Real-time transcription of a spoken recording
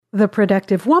The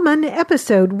Productive Woman,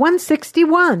 episode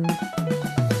 161.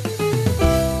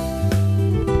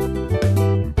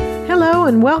 Hello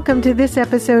and welcome to this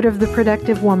episode of The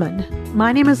Productive Woman.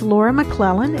 My name is Laura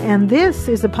McClellan, and this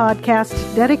is a podcast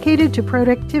dedicated to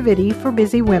productivity for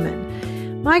busy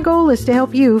women. My goal is to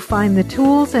help you find the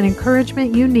tools and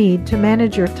encouragement you need to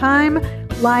manage your time,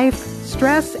 life,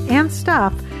 stress, and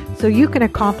stuff so you can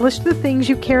accomplish the things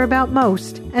you care about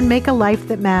most and make a life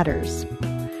that matters.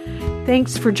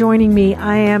 Thanks for joining me.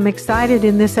 I am excited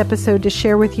in this episode to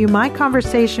share with you my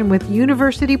conversation with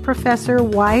university professor,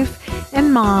 wife,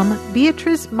 and mom,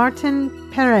 Beatriz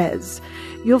Martín-Pérez.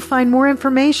 You'll find more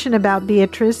information about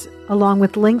Beatriz, along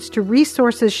with links to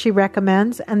resources she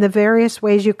recommends and the various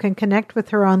ways you can connect with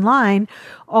her online,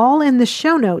 all in the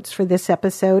show notes for this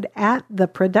episode at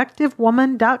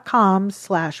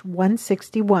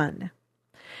theproductivewoman.com/161.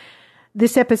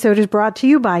 This episode is brought to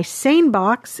you by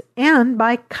SaneBox and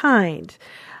by Kind.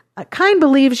 Kind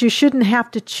believes you shouldn't have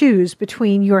to choose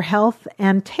between your health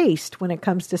and taste when it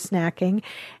comes to snacking,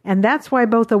 and that's why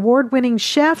both award-winning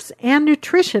chefs and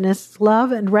nutritionists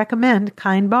love and recommend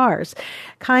Kind bars.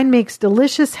 Kind makes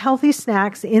delicious, healthy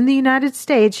snacks in the United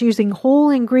States using whole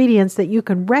ingredients that you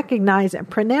can recognize and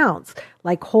pronounce,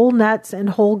 like whole nuts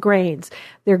and whole grains.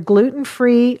 They're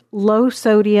gluten-free, low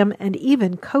sodium, and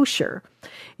even kosher.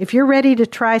 If you're ready to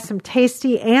try some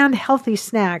tasty and healthy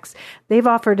snacks, they've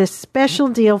offered a special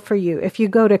deal for you. If you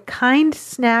go to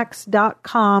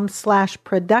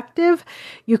kindsnacks.com/productive,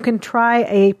 you can try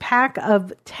a pack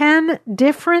of 10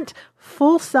 different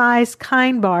full-size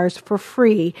Kind bars for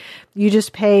free. You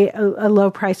just pay a low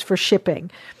price for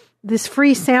shipping. This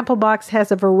free sample box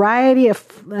has a variety of,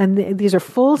 and these are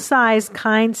full-size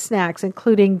Kind snacks,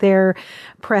 including their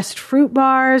pressed fruit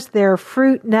bars, their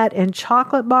fruit, nut, and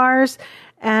chocolate bars,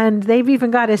 and they've even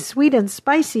got a sweet and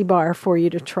spicy bar for you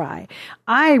to try.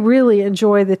 I really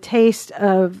enjoy the taste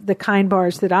of the Kind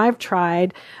bars that I've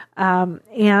tried,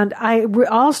 and I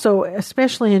also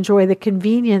especially enjoy the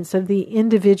convenience of the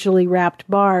individually wrapped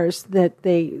bars that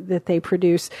they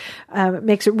produce. It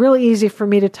makes it really easy for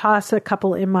me to toss a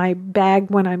couple in my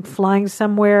bag when I'm flying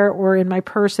somewhere, or in my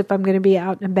purse if I'm going to be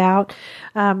out and about.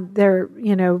 They're,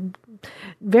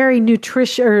 very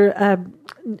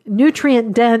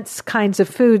nutrient-dense kinds of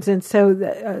foods, and so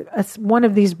one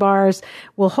of these bars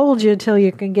will hold you until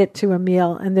you can get to a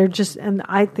meal, and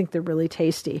I think they're really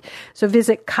tasty. So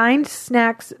visit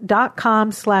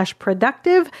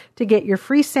kindsnacks.com/productive to get your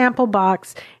free sample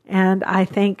box, and I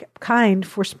thank Kind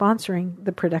for sponsoring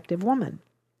The Productive Woman.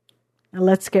 Now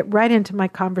let's get right into my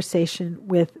conversation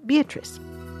with Beatriz.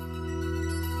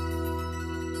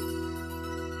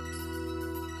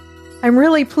 I'm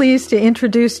really pleased to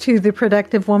introduce to the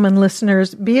Productive Woman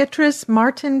listeners Beatriz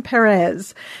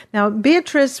Martín-Pérez. Now,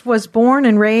 Beatriz was born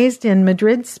and raised in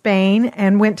Madrid, Spain,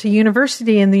 and went to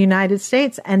university in the United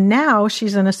States, and now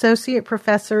she's an associate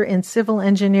professor in civil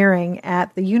engineering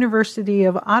at the University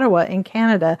of Ottawa in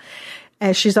Canada.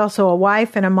 She's also a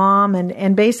wife and a mom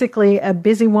and basically a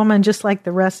busy woman just like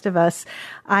the rest of us.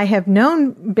 I have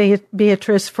known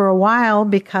Beatriz for a while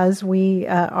because we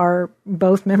are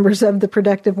both members of the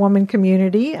Productive Woman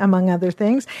community, among other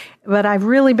things. But I've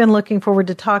really been looking forward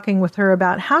to talking with her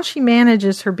about how she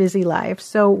manages her busy life.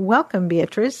 So welcome,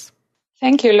 Beatriz.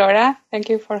 Thank you, Laura. Thank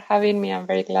you for having me. I'm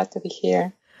very glad to be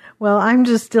here. Well, I'm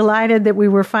just delighted that we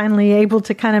were finally able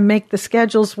to kind of make the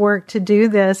schedules work to do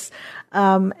this,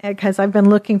 because I've been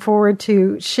looking forward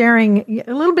to sharing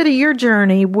a little bit of your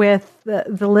journey with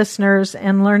the listeners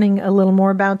and learning a little more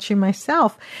about you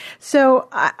myself. So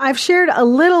I've shared a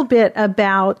little bit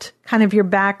about kind of your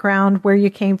background, where you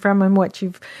came from and what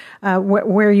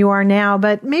where you are now,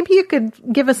 but maybe you could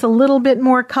give us a little bit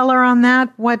more color on that.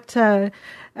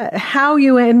 How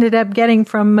you ended up getting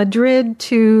from Madrid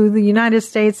to the United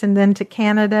States and then to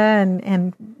Canada,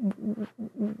 and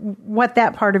what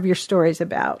that part of your story is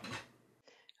about.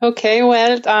 Okay,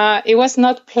 well, it was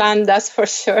not planned, that's for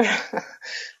sure.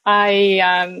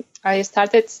 I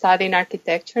started studying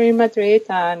architecture in Madrid,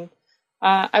 and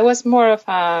I was more of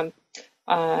an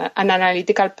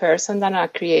analytical person than a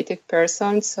creative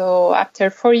person. So after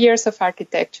 4 years of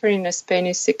architecture in Spain,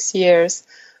 is 6 years,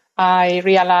 I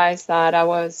realized that I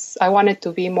wanted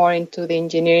to be more into the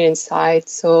engineering side.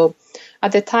 So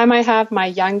at the time my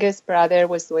youngest brother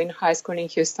was doing high school in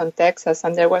Houston, Texas,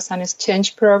 and there was an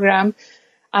exchange program.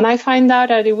 And I found out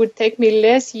that it would take me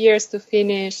less years to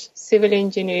finish civil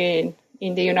engineering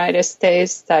in the United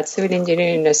States than civil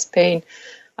engineering in Spain.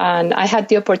 And I had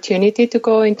the opportunity to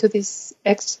go into this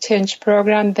exchange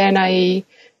program. Then I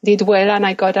did well and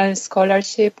I got a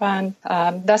scholarship, and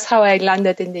that's how I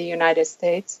landed in the United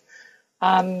States.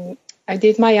 I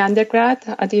did my undergrad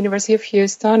at the University of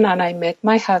Houston, and I met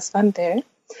my husband there.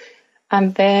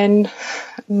 And then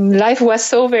life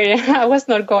was over. I was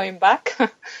not going back.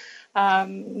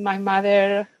 My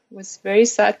mother was very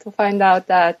sad to find out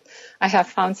that I have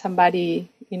found somebody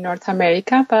in North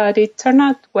America, but it turned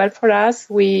out well for us.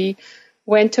 We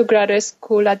went to graduate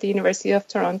school at the University of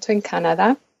Toronto in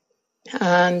Canada,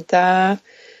 and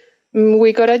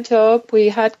we got a job. We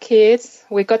had kids.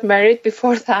 We got married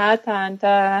before that,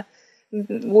 and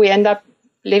we ended up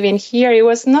living here. It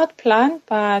was not planned,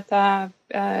 but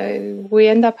we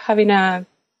ended up having a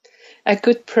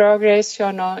good progress,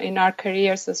 in our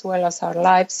careers as well as our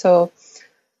lives. So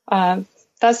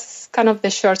that's kind of the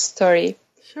short story.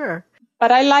 Sure.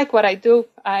 But I like what I do.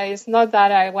 It's not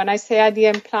that when I say I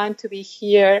didn't plan to be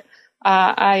here,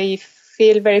 I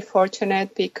feel very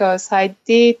fortunate because I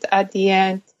did at the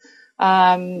end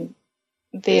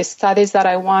the studies that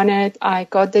I wanted. I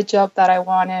got the job that I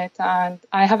wanted, and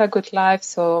I have a good life.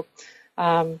 So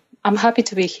I'm happy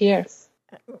to be here.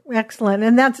 Excellent.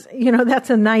 And that's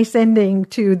a nice ending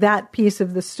to that piece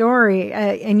of the story.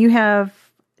 And you have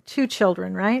 2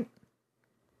 children, right?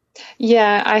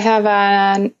 Yeah, I have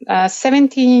a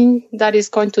 17 that is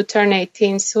going to turn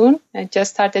 18 soon. I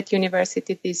just started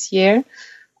university this year,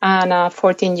 and a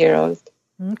 14-year-old.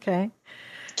 Okay.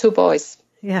 2 boys.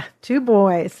 Yeah, 2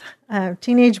 boys,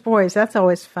 teenage boys. That's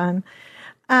always fun.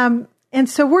 And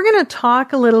so we're going to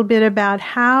talk a little bit about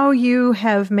how you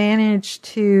have managed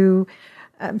to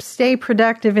stay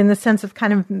productive in the sense of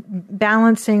kind of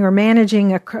balancing or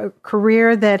managing a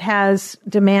career that has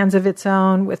demands of its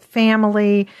own with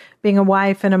family, being a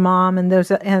wife and a mom, and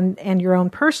those and your own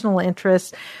personal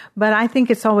interests. But I think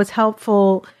it's always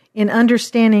helpful in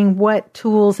understanding what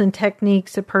tools and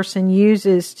techniques a person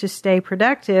uses to stay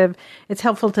productive. It's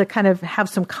helpful to kind of have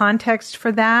some context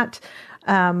for that.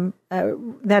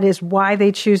 That is why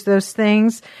they choose those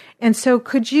things. And so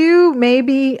could you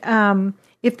maybe,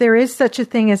 if there is such a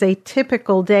thing as a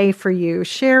typical day for you,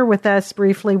 share with us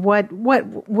briefly what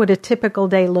would a typical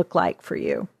day look like for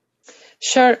you?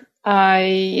 Sure.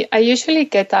 I usually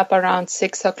get up around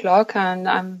 6 o'clock, and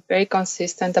I'm very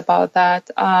consistent about that.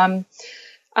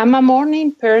 I'm a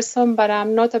morning person, but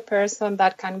I'm not a person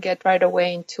that can get right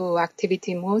away into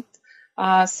activity mood.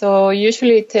 So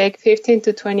usually take 15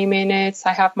 to 20 minutes.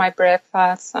 I have my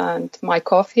breakfast and my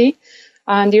coffee.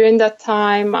 And during that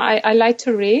time, I like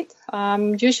to read.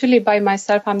 Usually by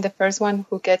myself, I'm the first one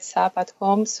who gets up at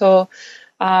home. So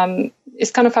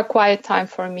it's kind of a quiet time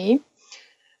for me.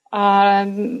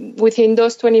 Within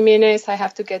those 20 minutes, I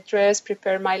have to get dressed,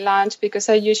 prepare my lunch, because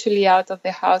I'm usually out of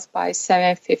the house by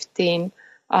 7:15.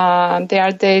 There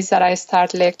are days that I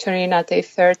start lecturing at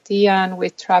 8:30, and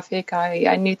with traffic,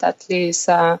 I need at least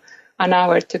an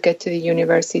hour to get to the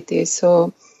university.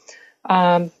 So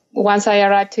once I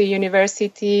arrive to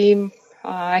university,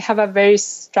 I have a very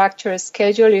structured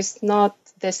schedule. It's not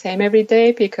the same every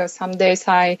day, because some days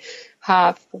I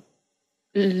have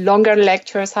longer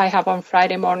lectures. I have on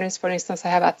Friday mornings, for instance, I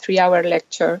have a 3-hour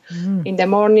lecture in the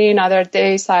morning. Other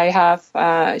days I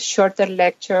have shorter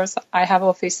lectures. I have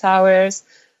office hours.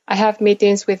 I have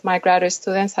meetings with my graduate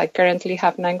students. I currently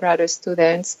have 9 graduate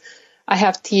students. I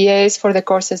have TAs for the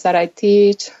courses that I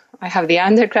teach. I have the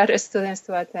undergraduate students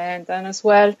to attend. And as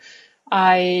well,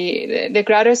 the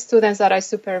graduate students that I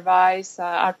supervise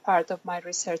are part of my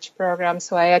research program.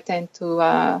 So I attend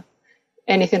to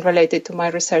anything related to my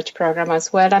research program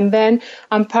as well. And then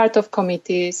I'm part of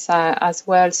committees as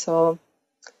well. So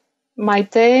my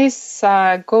days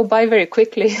go by very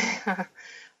quickly.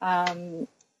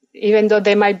 Even though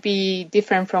they might be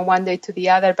different from one day to the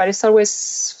other, but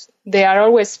they are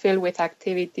always filled with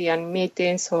activity and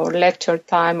meetings or lecture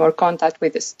time or contact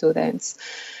with the students.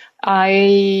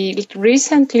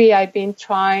 Recently I've been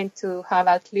trying to have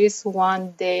at least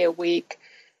one day a week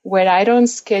where I don't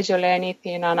schedule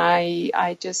anything, and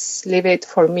I just leave it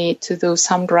for me to do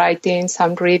some writing,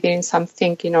 some reading, some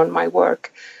thinking on my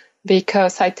work,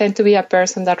 because I tend to be a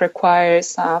person that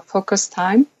requires focused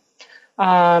time.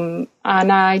 And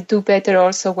I do better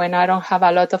also when I don't have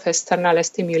a lot of external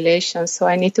stimulation. So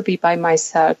I need to be by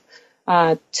myself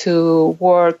to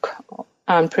work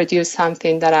and produce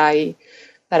something that I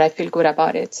feel good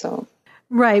about it. So.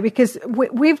 Right, because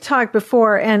we've talked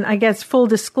before, and I guess full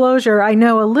disclosure, I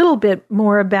know a little bit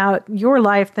more about your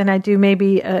life than I do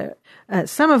maybe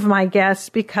some of my guests,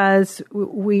 because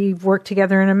we've worked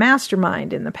together in a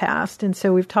mastermind in the past. And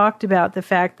so we've talked about the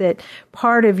fact that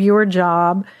part of your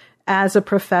job as a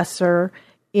professor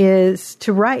is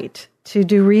to write, to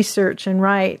do research and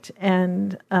write.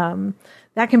 And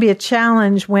that can be a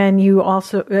challenge when you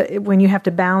have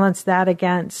to balance that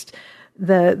against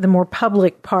the more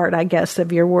public part, I guess,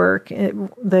 of your work,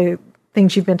 the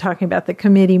things you've been talking about, the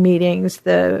committee meetings,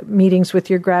 the meetings with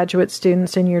your graduate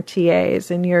students and your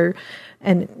TAs and your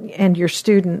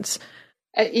students.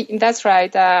 That's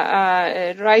right.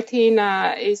 Writing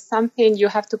is something you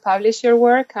have to publish your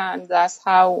work, and that's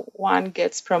how one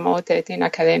gets promoted in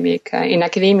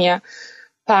academia.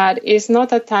 But it's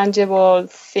not a tangible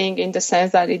thing in the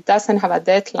sense that it doesn't have a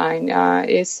deadline.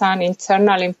 It's an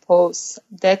internal imposed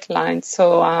deadline.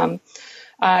 So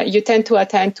you tend to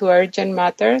attend to urgent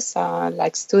matters,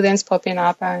 like students popping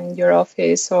up in your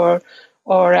office or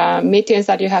meetings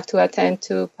that you have to attend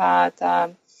to. But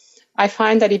I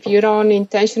find that if you don't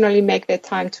intentionally make the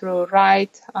time to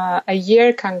write, a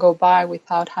year can go by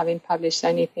without having published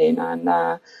anything,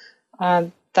 and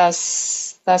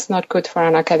that's not good for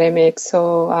an academic.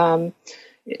 So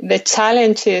the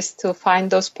challenge is to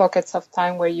find those pockets of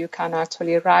time where you can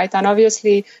actually write. And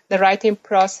obviously, the writing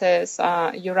process,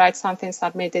 you write something,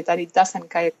 submit it, that it doesn't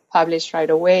get published right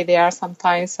away. There are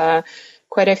sometimes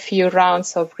quite a few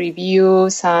rounds of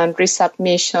reviews and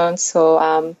resubmissions.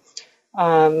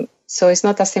 So it's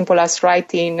not as simple as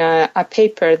writing a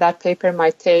paper. That paper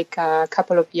might take a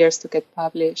couple of years to get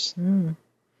published. Mm.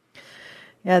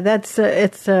 Yeah, that's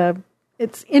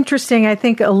it's interesting. I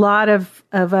think a lot of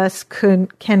us can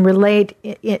relate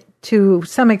it to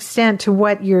some extent to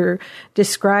what you're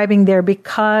describing there,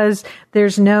 because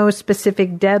there's no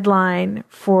specific deadline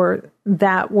for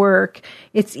that work.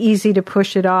 It's easy to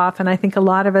push it off, and I think a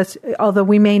lot of us, although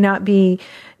we may not be,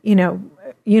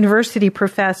 university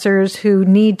professors who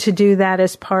need to do that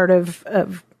as part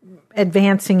of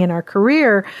advancing in our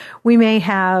career, we may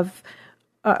have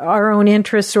our own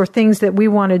interests or things that we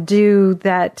want to do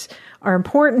that are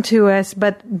important to us,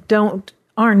 but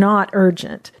are not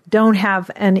urgent, don't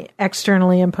have an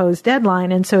externally imposed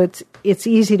deadline. And so it's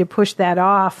easy to push that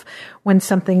off when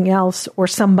something else or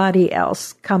somebody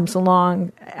else comes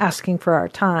along asking for our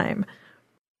time.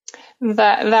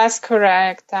 That's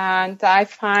correct. And I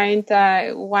find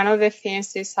one of the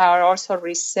things is our also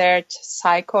research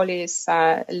cycle is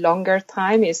longer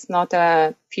time. It's not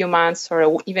a few months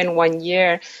or even 1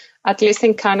 year. At least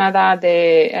in Canada,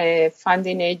 the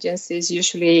funding agencies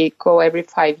usually go every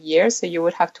 5 years. So you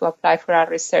would have to apply for a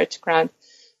research grant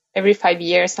every 5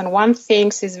 years. And one thing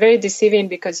is very deceiving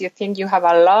because you think you have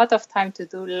a lot of time to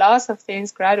do lots of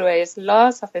things, graduate,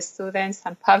 lots of students,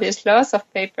 and publish lots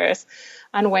of papers.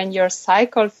 And when your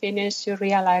cycle finishes, you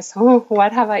realize,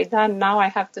 what have I done? Now I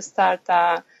have to start.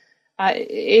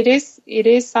 It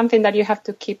is something that you have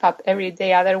to keep up every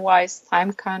day. Otherwise,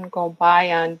 time can go by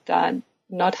and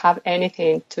not have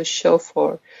anything to show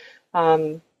for.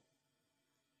 So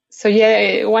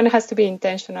yeah, one has to be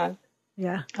intentional.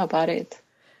 About it.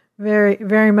 Very,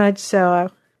 very much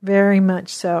so. Very much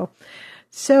so.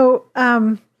 So,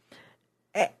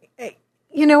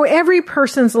 every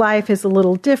person's life is a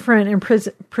little different and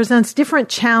presents different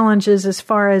challenges as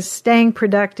far as staying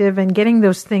productive and getting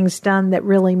those things done that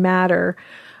really matter.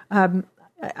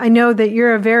 I know that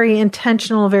you're a very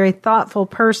intentional, very thoughtful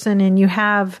person, and you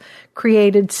have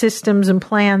created systems and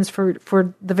plans for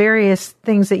the various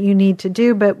things that you need to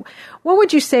do. But what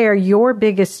would you say are your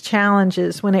biggest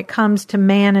challenges when it comes to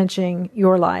managing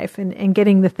your life and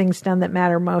getting the things done that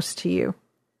matter most to you?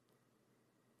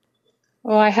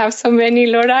 Oh, I have so many,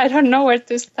 Laura. I don't know where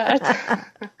to start.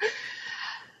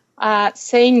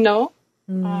 Saying no.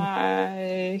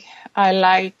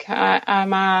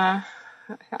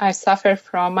 I suffer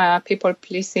from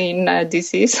people-pleasing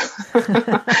disease.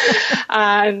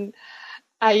 And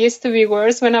I used to be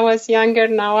worse when I was younger.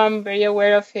 Now I'm very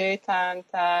aware of it. And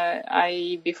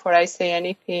before I say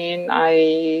anything,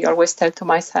 I always tell to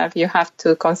myself, you have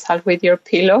to consult with your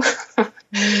pillow.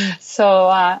 So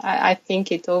I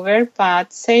think it over.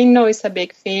 But saying no is a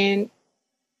big thing.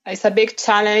 It's a big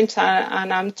challenge.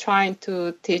 And I'm trying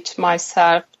to teach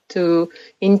myself to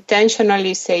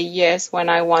intentionally say yes when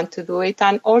I want to do it,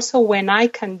 and also when I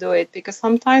can do it, because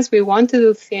sometimes we want to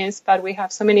do things, but we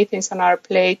have so many things on our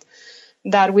plate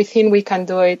that we think we can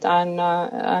do it,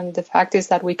 and the fact is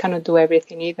that we cannot do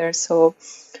everything either. So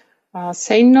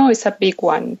saying no is a big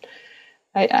one.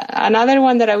 Another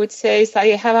one that I would say is I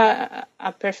have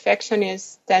a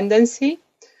perfectionist tendency.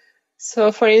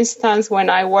 So, for instance, when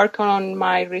I work on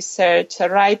my research,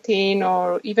 writing,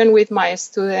 or even with my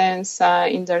students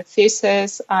in their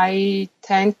thesis, I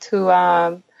tend to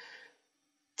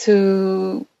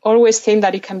always think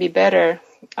that it can be better.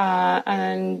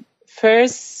 And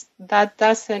first, that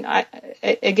doesn't. I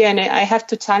have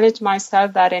to challenge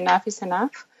myself that enough is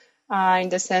enough, in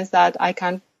the sense that I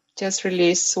can't just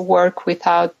release work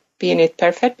without being it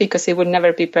perfect, because it will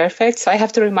never be perfect. So I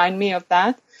have to remind me of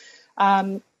that.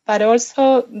 but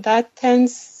also that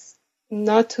tends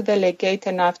not to delegate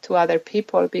enough to other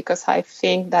people because I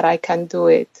think that I can do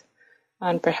it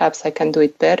and perhaps I can do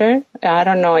it better. I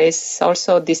don't know. It's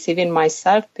also deceiving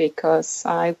myself because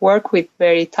I work with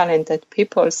very talented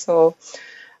people. So,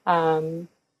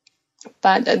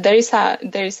 but there is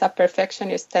a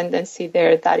perfectionist tendency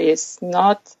there that is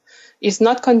not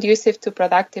conducive to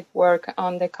productive work.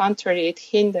 On the contrary, it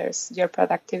hinders your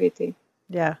productivity.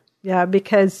 Yeah,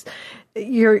 because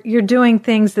you're doing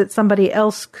things that somebody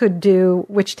else could do,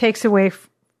 which takes away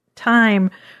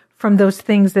time from those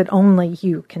things that only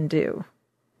you can do.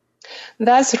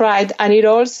 That's right. And it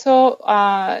also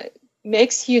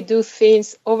makes you do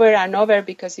things over and over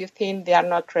because you think they are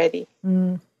not ready.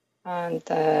 And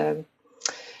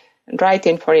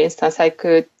writing, for instance, I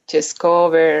could just go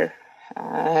over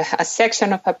a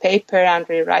section of a paper and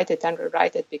rewrite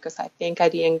it because I think I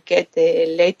didn't get the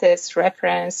latest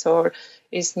reference or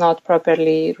it's not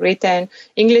properly written.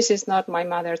 English is not my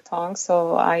mother tongue,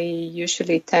 so I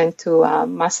usually tend to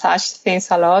massage things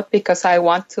a lot because I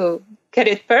want to get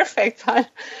it perfect.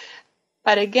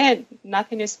 But again,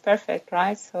 nothing is perfect,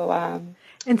 right? So how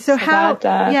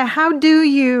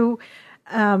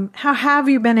have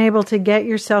you been able to get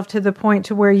yourself to the point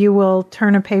to where you will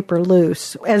turn a paper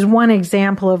loose? As one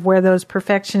example of where those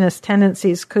perfectionist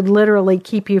tendencies could literally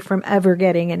keep you from ever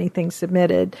getting anything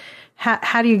submitted.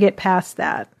 How do you get past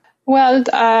that? Well,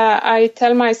 I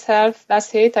tell myself,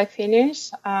 that's it, I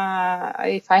finished.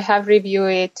 If I have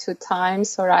reviewed it 2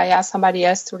 times or I ask somebody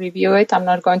else to review it, I'm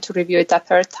not going to review it a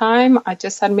 3rd time. I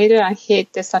just submit it and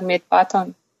hit the submit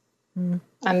button.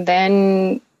 And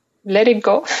then let it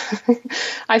go.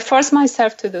 I force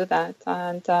myself to do that.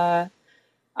 And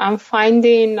I'm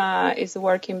finding it's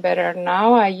working better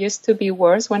now. I used to be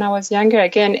worse when I was younger.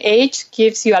 Again, age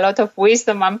gives you a lot of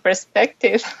wisdom and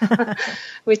perspective,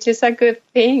 which is a good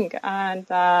thing. And,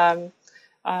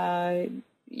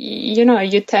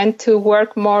 you tend to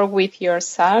work more with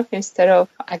yourself instead of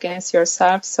against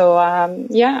yourself. So,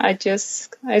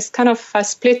 it's kind of a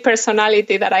split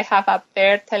personality that I have up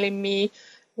there telling me,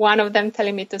 one of them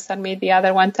telling me to submit, the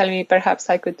other one telling me perhaps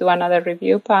I could do another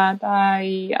review, but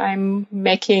I'm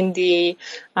making the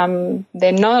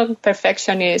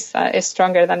non-perfectionist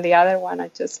stronger than the other one. I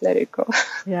just let it go.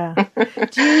 Yeah.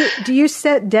 Do you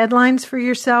set deadlines for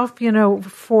yourself,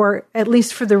 for at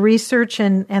least for the research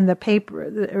and the paper,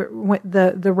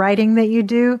 the writing that you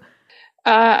do?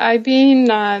 I've been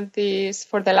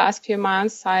for the last few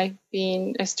months. I've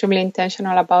been extremely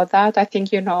intentional about that. I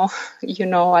think you know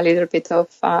a little bit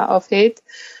of it.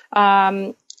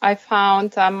 I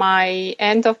found my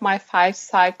end of my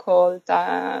 5-cycle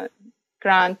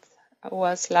grant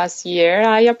was last year.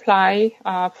 I applied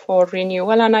for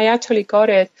renewal and I actually got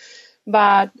it,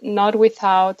 but not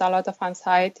without a lot of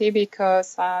anxiety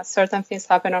because certain things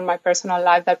happened on my personal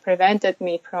life that prevented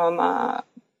me from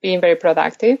being very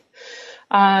productive.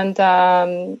 And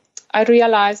I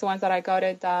realized once that I got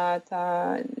it that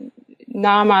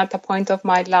now I'm at a point of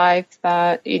my life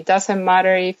that it doesn't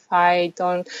matter if I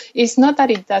don't. It's not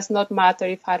that it does not matter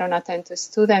if I don't attend to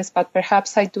students, but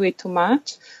perhaps I do it too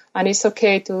much. And it's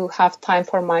okay to have time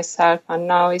for myself. And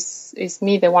now it's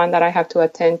me the one that I have to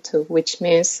attend to, which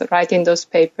means writing those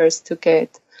papers to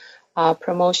get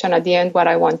promotion. At the end, what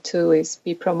I want to is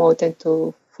be promoted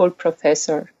to full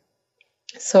professor.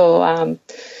 So,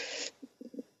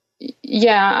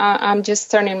 I'm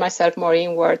just turning myself more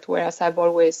inward, whereas I've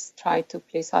always tried to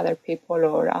please other people.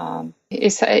 Or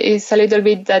it's a little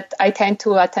bit that I tend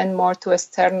to attend more to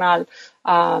external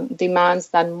demands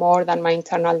than my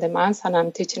internal demands. And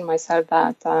I'm teaching myself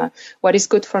that what is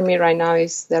good for me right now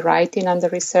is the writing and the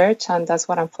research, and that's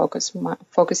what I'm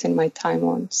focusing my time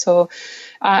on. So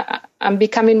I'm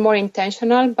becoming more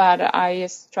intentional, but I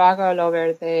struggle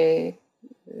over the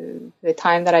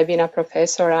time that I've been a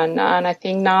professor, and I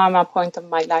think now I'm at a point of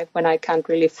my life when I can't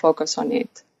really focus on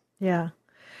it. Yeah.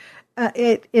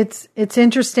 It's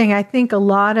interesting. I think a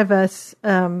lot of us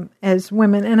as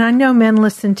women, and I know men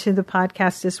listen to the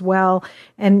podcast as well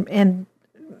and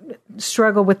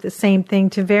struggle with the same thing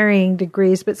to varying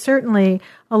degrees, but certainly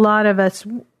a lot of us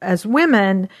as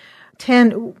women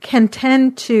can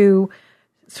tend to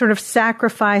sort of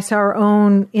sacrifice our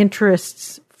own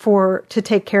interests to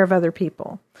take care of other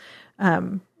people,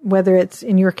 whether it's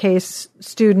in your case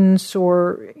students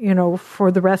or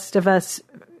for the rest of us,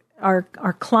 our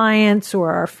clients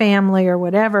or our family or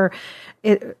whatever,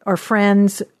 our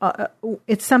friends.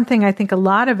 It's something I think a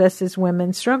lot of us as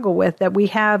women struggle with, that we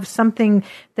have something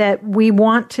that we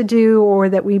want to do or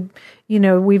that we've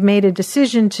made a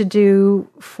decision to do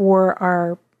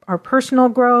for our our personal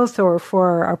growth or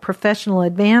for our professional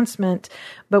advancement,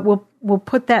 but we'll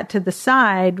put that to the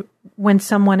side when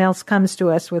someone else comes to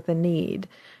us with a need.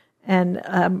 And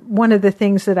one of the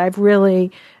things that I've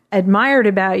really admired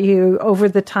about you over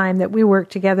the time that we work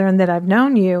together and that I've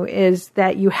known you is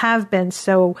that you have been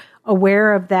so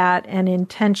aware of that and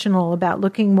intentional about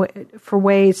looking for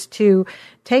ways to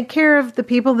take care of the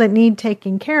people that need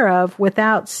taking care of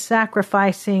without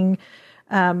sacrificing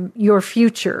your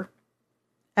future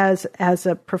as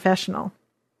a professional.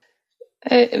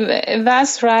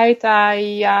 That's right.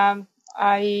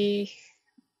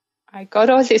 I got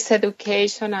all this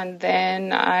education, and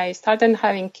then I started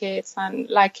having kids. And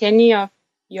like any of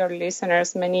your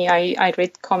listeners, I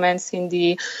read comments in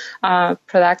the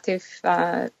Productive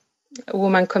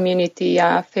Woman Community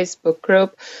Facebook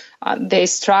group. They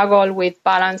struggle with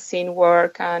balancing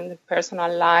work and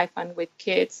personal life and with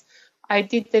kids. I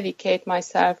did dedicate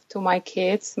myself to my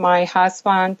kids. My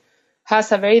husband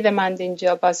has a very demanding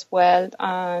job as well,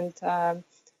 and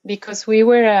because we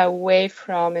were away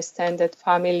from extended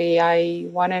family, I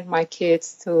wanted my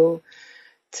kids to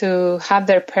have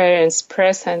their parents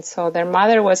present. So their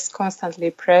mother was constantly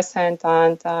present.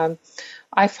 And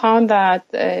I found that,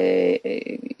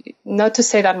 not to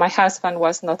say that my husband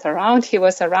was not around, he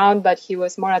was around, but he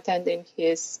was more attending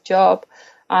his job.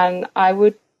 And I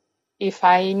would, if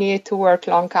I needed to work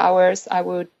long hours, I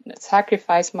would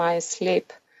sacrifice my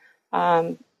sleep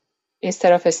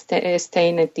instead of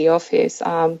staying at the office.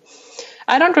 I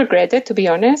don't regret it, to be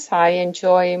honest. I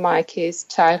enjoy my kids'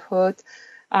 childhood.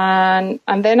 And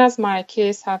then as my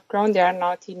kids have grown, they are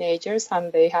now teenagers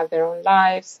and they have their own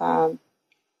lives.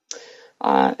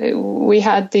 We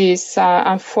had this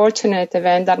unfortunate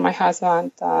event that my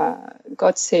husband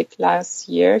got sick last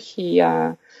year. He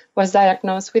was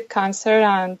diagnosed with cancer.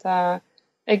 And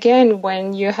again,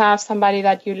 when you have somebody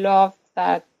that you love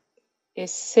that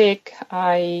is sick,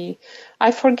 I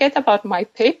forget about my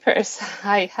papers.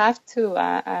 I have to,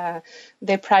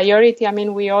 the priority,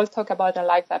 we all talk about a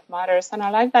life that matters, and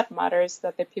a life that matters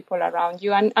that the people around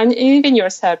you and even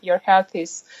yourself, your health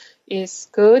is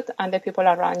good and the people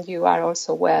around you are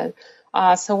also well.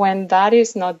 So when that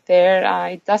is not there,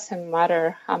 it doesn't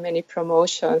matter how many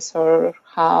promotions or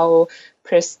how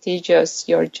prestigious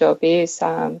your job is.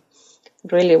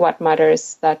 Really what matters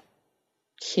is that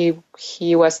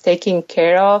he was taken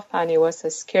care of, and it was a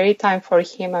scary time for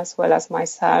him as well as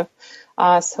myself.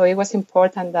 So it was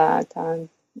important that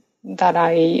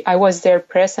I was there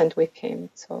present with him.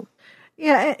 So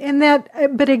yeah, and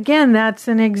but again, that's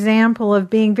an example of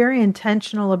being very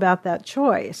intentional about that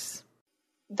choice.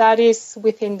 That is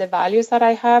within the values that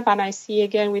I have, and I see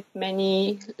again with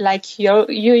many, like you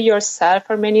yourself,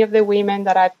 or many of the women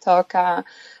that I've talked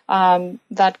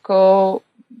that go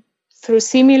through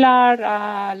similar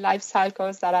life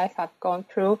cycles that I have gone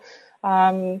through.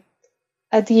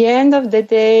 At the end of the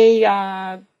day,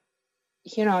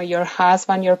 your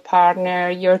husband, your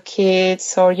partner, your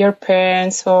kids, or your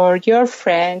parents, or your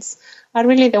friends are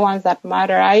really the ones that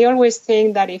matter. I always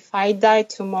think that if I die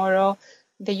tomorrow,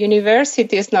 the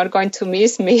university is not going to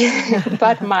miss me,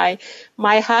 but my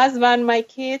husband, my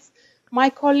kids, my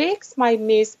colleagues might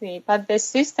miss me, but the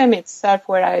system itself,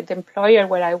 the employer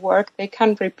where I work, they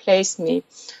can't replace me.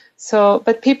 So,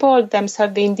 but people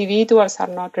themselves, the individuals, are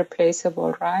not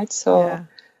replaceable, right? So,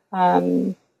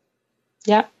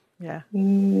 yeah.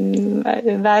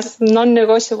 That's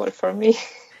non-negotiable for me.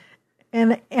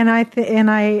 And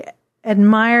I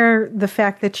admire the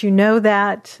fact that you know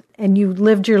that, and you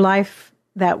lived your life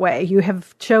that way. You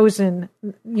have chosen,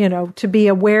 to be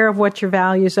aware of what your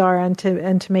values are and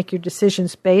to make your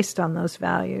decisions based on those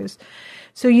values.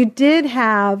 So you did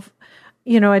have,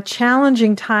 a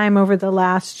challenging time over the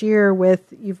last year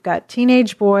you've got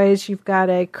teenage boys, you've got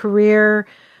a career,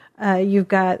 you've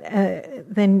got,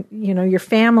 then, your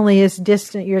family is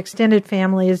distant, your extended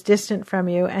family is distant from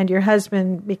you, and your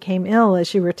husband became ill,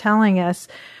 as you were telling us.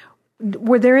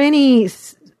 Were there any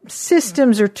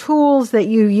systems or tools that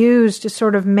you use to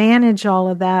sort of manage all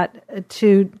of that,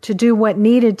 to do what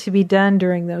needed to be done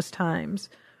during those times?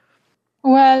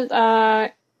 Well,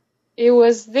 it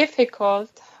was difficult,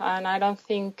 and I don't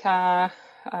think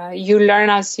you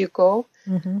learn as you go.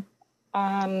 Mm-hmm.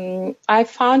 I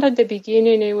found at the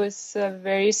beginning it was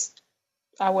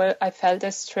I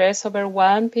felt stressed,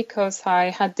 overwhelmed, because I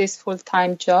had this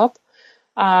full-time job.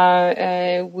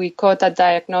 We got a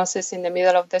diagnosis in the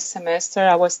middle of the semester.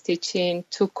 I was teaching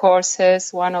 2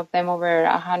 courses, one of them over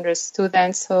 100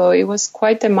 students. So it was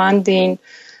quite demanding,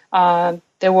 the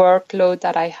workload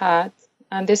that I had.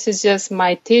 And this is just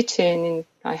my teaching.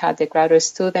 I had the graduate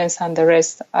students and the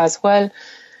rest as well.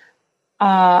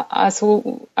 as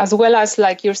well as,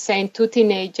 like you're saying, 2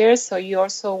 teenagers. So you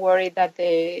also worry that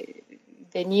the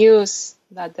news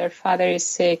that their father is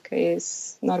sick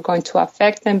is not going to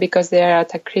affect them because they are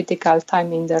at a critical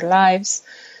time in their lives.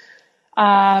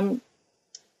 At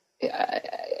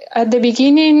the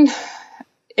beginning,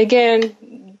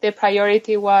 again, the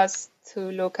priority was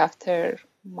to look after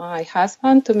my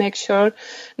husband, to make sure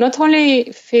not only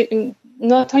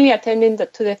attending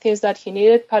to the things that he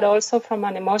needed, but also from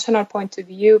an emotional point of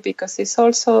view, because it's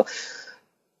also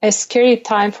a scary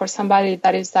time for somebody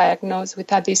that is diagnosed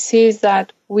with a disease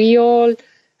that we all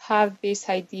have this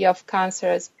idea of cancer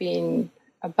as being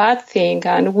a bad thing,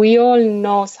 and we all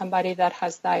know somebody that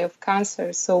has died of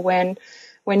cancer. So when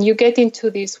you get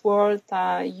into this world,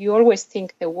 you always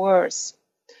think the worst.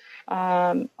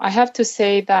 I have to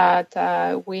say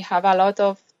that we have a lot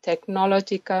of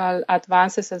technological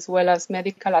advances as well as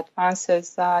medical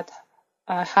advances that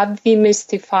have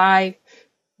demystified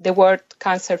the word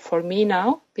cancer for me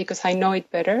now, because I know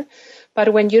it better.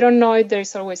 But when you don't know it,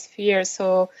 there's always fear.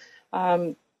 So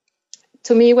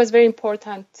to me, it was very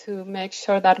important to make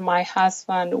sure that my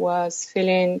husband was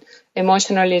feeling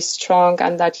emotionally strong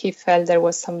and that he felt there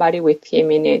was somebody with him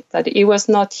in it, that it was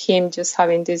not him just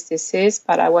having this disease,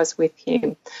 but I was with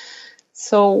him.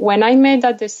 So when I made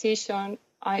that decision,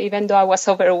 even though I was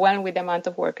overwhelmed with the amount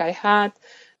of work I had,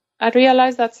 I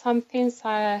realized that some things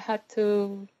I had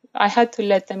to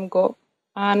let them go.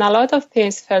 And a lot of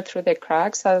things fell through the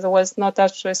cracks. I was not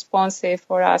as responsive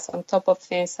or as on top of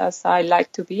things as I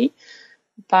like to be.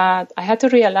 But I had to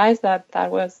realize that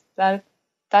that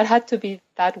had to be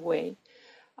that way.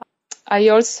 I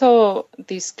also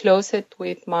disclosed it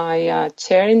with my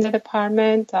chair in the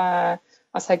department as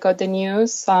I got the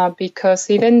news, because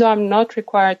even though I'm not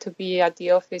required to be at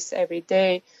the office every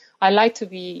day, I like to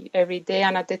be every day.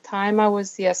 And at the time, I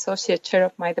was the associate chair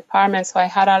of my department, so I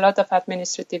had a lot of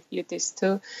administrative duties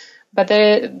too. But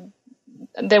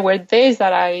there were days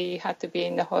that I had to be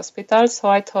in the hospital, so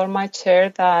I told my chair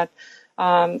that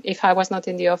if I was not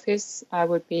in the office, I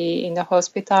would be in the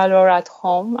hospital or at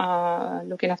home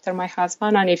looking after my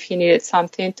husband. And if he needed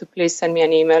something, to please send me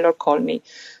an email or call me.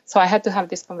 So I had to have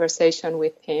this conversation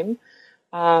with him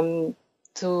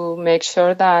to make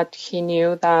sure that he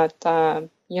knew that, I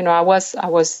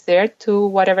was there to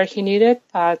whatever he needed,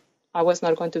 but I was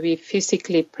not going to be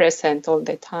physically present all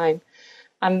the time.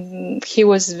 And he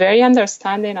was very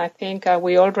understanding. I think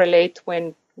we all relate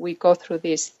when we go through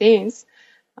these things.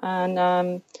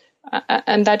 And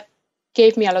that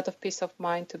gave me a lot of peace of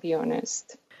mind, to be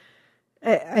honest.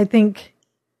 I think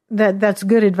that's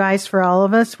good advice for all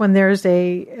of us when there's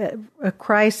a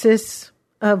crisis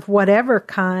of whatever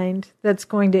kind that's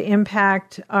going to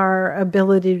impact our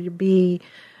ability to be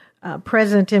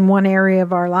present in one area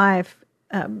of our life.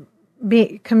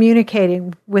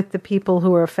 Communicating with the people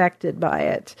who are affected by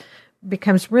it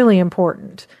becomes really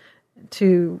important.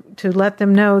 To let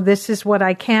them know, this is what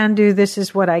I can do, this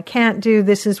is what I can't do,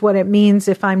 this is what it means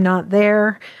if I'm not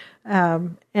there,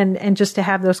 and just to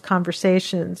have those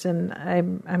conversations. And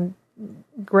I'm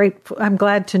grateful. I'm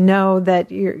glad to know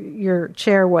that your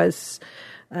chair was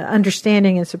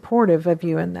understanding and supportive of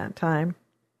you in that time.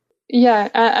 Yeah,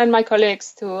 and my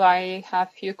colleagues too. I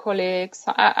have few colleagues.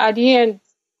 I didn't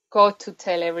go to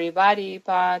tell everybody,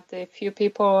 but the few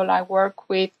people I work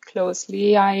with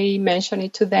closely, I mentioned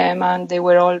it to them, and they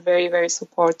were all very, very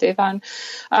supportive. And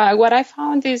what I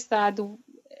found is that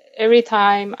every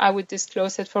time I would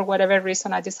disclose it, for whatever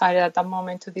reason I decided at that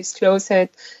moment to disclose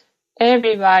it,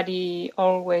 everybody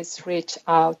always reached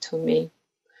out to me.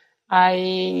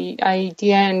 I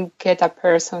didn't get a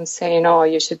person saying, "Oh,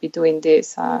 you should be doing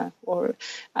this," or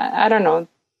I don't know.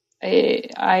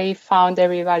 I found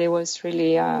everybody was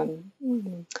really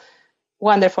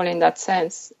wonderful in that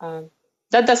sense.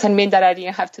 That doesn't mean that I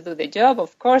didn't have to do the job.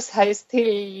 Of course, I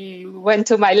still went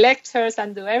to my lectures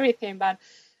and do everything, but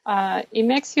it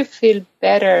makes you feel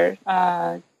better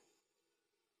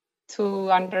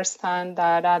to understand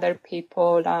that other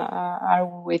people are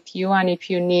with you, and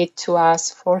if you need to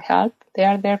ask for help, they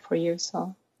are there for you.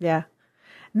 So yeah,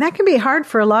 and that can be hard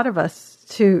for a lot of us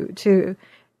to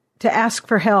ask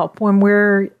for help when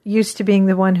we're used to being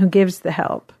the one who gives the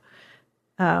help.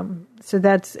 So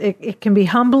it can be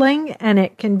humbling, and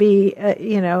it can be,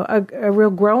 a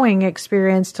real growing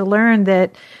experience to learn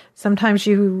that sometimes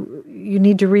you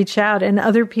need to reach out and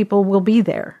other people will be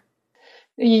there.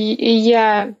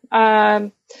 Yeah.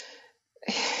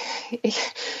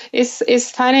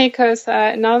 It's funny because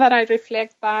now that I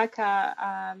reflect back,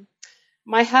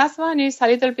 my husband is a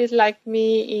little bit like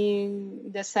me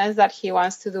in the sense that he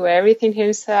wants to do everything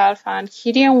himself, and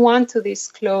he didn't want to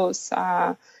disclose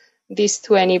this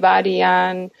to anybody.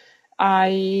 And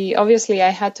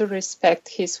I had to respect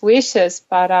his wishes,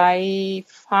 but I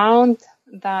found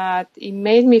that it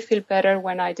made me feel better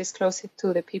when I disclosed it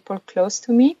to the people close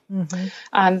to me,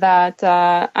 and that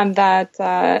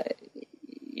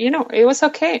it was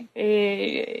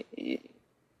okay.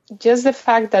 Just the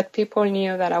fact that people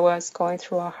knew that I was going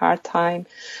through a hard time,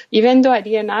 even though I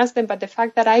didn't ask them, but the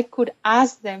fact that I could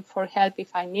ask them for help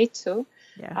if I need to,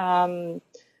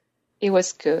 it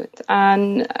was good.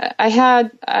 And I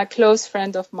had a close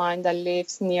friend of mine that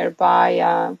lives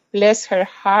nearby. Bless her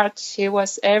heart, she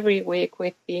was every week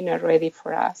with dinner ready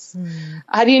for us.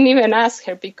 I didn't even ask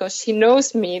her because she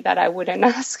knows me that I wouldn't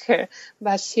ask her,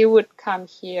 but she would come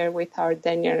here with our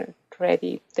dinner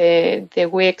ready. The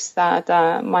weeks that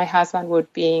my husband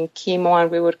would be in chemo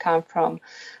and we would come from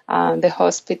the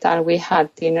hospital, we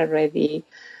had dinner ready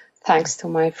thanks to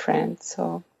my friend.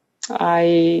 So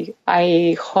I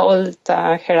hold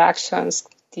her actions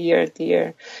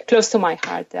dear, close to my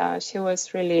heart. She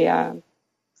was really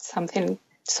something.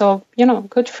 So,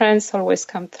 good friends always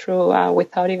come through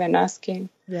without even asking.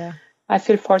 Yeah. I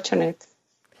feel fortunate.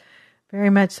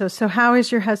 Very much so. So how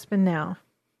is your husband now?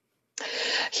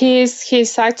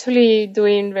 He's actually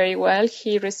doing very well.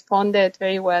 He responded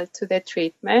very well to the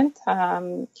treatment.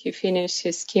 He finished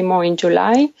his chemo in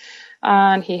July,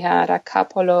 and he had a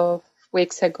couple of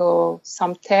weeks ago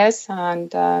some tests,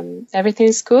 and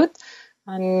everything's good.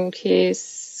 And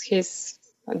he's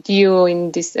due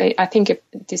in this, I think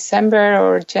December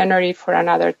or January for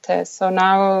another test. So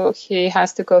now he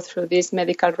has to go through these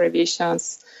medical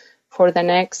revisions for the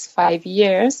next 5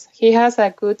 years. He has a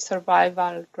good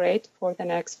survival rate for the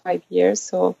next 5 years.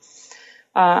 So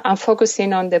I'm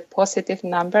focusing on the positive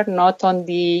number, not on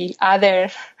the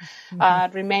other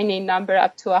remaining number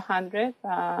up to 100.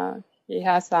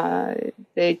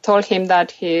 They told him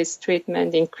that his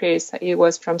treatment increased. It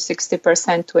was from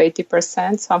 60% to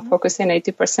 80%. So I'm focusing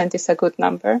 80% is a good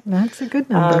number. That's a good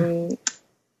number.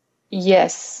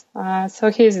 Yes.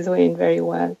 So he's doing very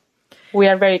well. We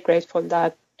are very grateful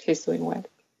that he's doing well.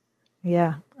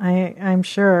 Yeah, I'm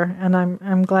sure, and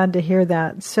I'm glad to hear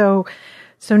that. So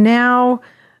now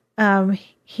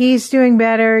he's doing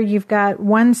better. You've got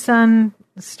one son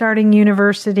starting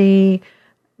university,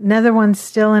 another one's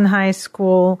still in high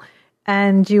school,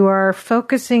 and you are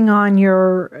focusing on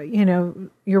your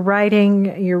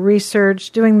writing, your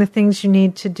research, doing the things you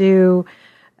need to do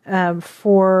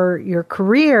for your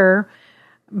career.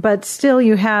 But still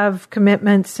you have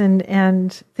commitments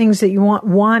and things that you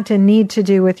want and need to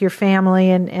do with your family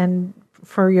and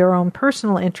for your own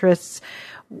personal interests.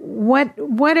 What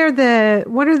are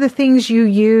the things you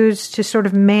use to sort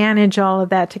of manage all of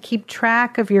that, to keep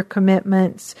track of your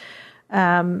commitments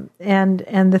and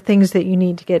the things that you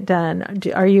need to get done?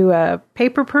 Are you a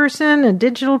paper person, a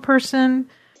digital person?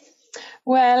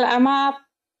 Well, I'm a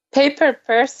paper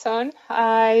person.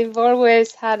 I've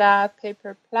always had a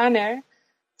paper planner.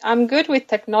 I'm good with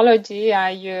technology. I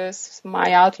use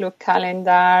my Outlook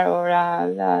calendar or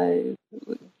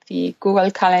the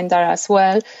Google Calendar as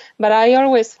well. But I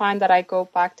always find that I go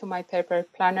back to my paper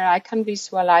planner. I can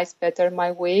visualize better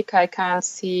my week. I can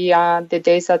see the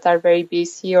days that are very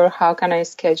busy or how can I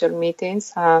schedule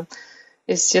meetings.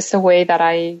 It's just a way that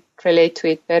I relate to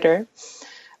it better.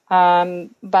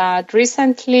 But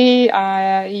recently,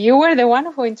 you were the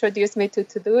one who introduced me to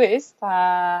Todoist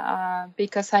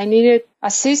because I needed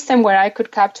a system where I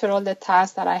could capture all the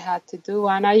tasks that I had to do.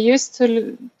 And I used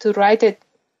to write it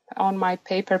on my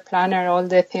paper planner, all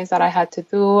the things that I had to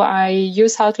do. I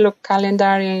use Outlook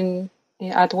calendar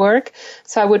at work,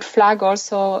 so I would flag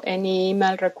also any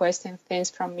email requesting things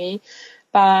from me.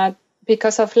 But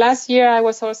because of last year, I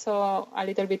was also a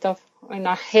little bit in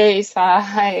a haze.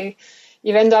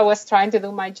 Even though I was trying to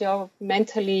do my job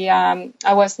mentally,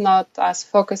 I was not as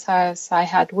focused as I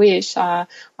had wished.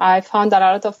 I found that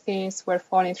a lot of things were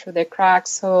falling through the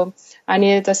cracks, so I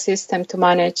needed a system to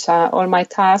manage all my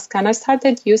tasks, and I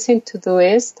started using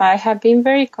Todoist. I have been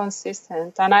very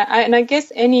consistent, and I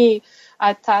guess any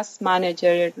task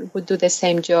manager would do the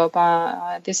same job.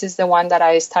 This is the one that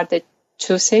I started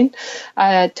choosing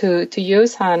to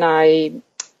use, and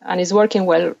it's working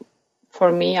well. For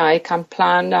me, I can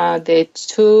plan the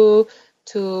 2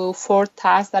 to 4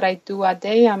 tasks that I do a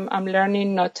day. I'm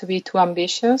learning not to be too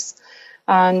ambitious,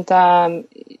 and I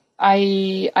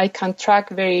can track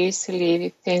very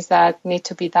easily things that need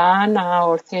to be done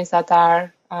or things that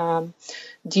are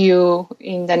due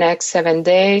in the next 7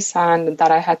 days, and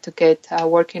that I had to get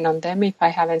working on them if I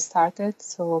haven't started.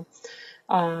 So.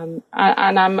 And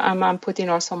I'm putting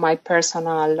also my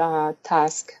personal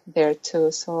task there too.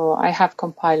 So I have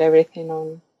compiled everything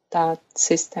on that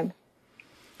system.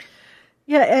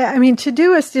 Yeah, I mean,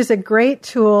 Todoist is a great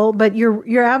tool, but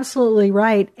you're absolutely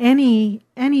right. Any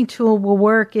tool will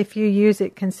work if you use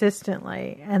it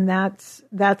consistently, and that's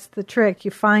the trick.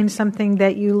 You find something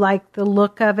that you like the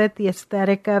look of it, the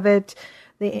aesthetic of it,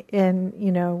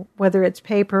 and whether it's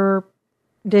paper,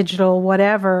 digital,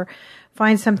 whatever.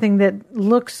 Find something that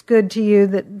looks good to you,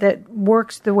 that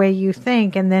works the way you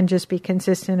think, and then just be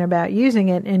consistent about using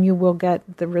it, and you will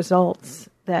get the results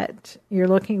that you're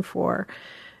looking for.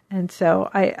 And so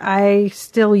I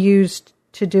still use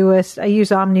Todoist. I use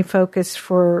OmniFocus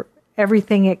for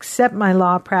everything except my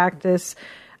law practice.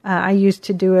 I use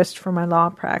Todoist for my law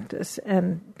practice,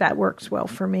 and that works well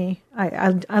for me.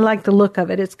 I like the look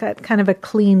of it. It's got kind of a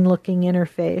clean-looking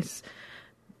interface,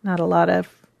 not a lot of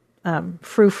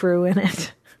frou-frou in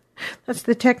it. That's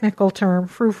the technical term,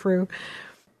 frou-frou.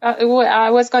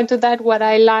 I was going to that. What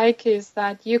I like is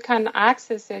that you can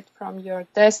access it from your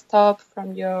desktop,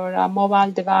 from your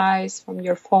mobile device, from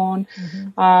your phone.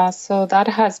 Mm-hmm. So that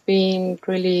has been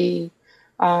really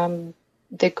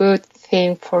the good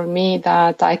thing for me,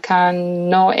 that I can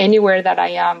know anywhere that I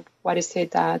am what is it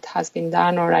that has been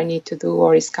done or I need to do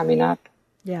or is coming up.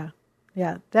 Yeah.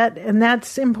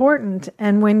 That's important.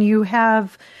 And when you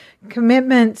have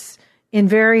commitments in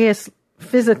various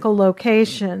physical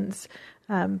locations,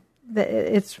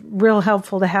 it's real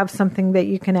helpful to have something that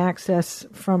you can access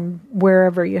from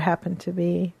wherever you happen to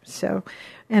be. So,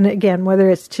 and again, whether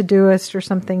it's Todoist or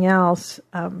something else,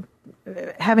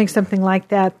 having something like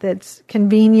that that's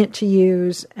convenient to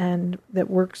use and that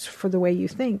works for the way you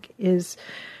think is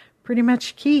pretty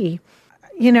much key.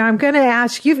 I'm going to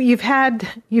ask you, you've had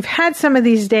some of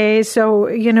these days. So,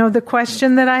 the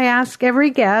question that I ask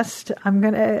every guest, I'm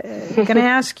going to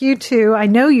ask you too. I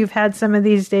know you've had some of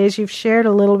these days. You've shared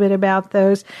a little bit about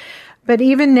those, but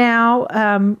even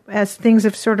now, as things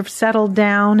have sort of settled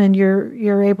down and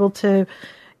you're able to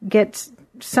get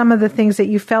some of the things that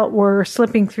you felt were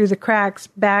slipping through the cracks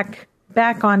back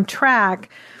on track,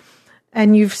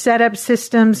 and you've set up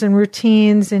systems and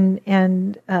routines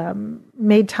and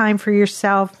made time for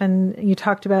yourself. And you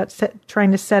talked about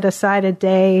trying to set aside a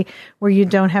day where you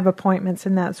don't have appointments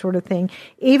and that sort of thing.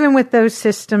 Even with those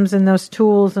systems and those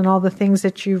tools and all the things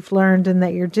that you've learned and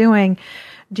that you're doing,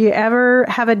 do you ever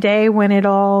have a day when it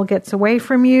all gets away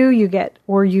from you? You get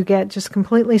just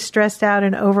completely stressed out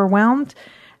and overwhelmed?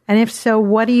 And if so,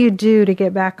 what do you do to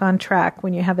get back on track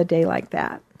when you have a day like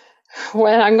that?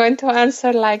 Well, I'm going to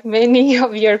answer like many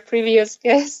of your previous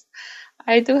guests.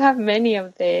 I do have many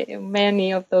of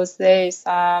those days.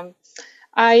 I've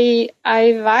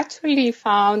actually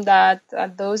found that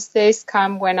those days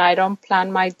come when I don't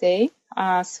plan my day,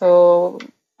 so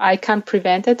I can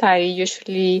prevent it. I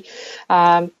usually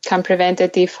can prevent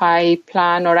it if I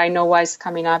plan or I know what's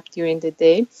coming up during the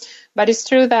day. But it's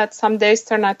true that some days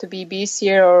turn out to be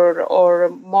busier or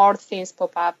more things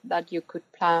pop up that you could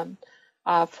plan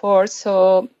for.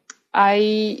 So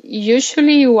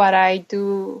what I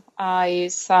do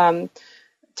is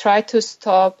try to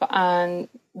stop and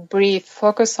breathe,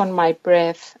 focus on my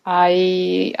breath.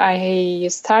 I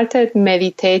started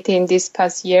meditating this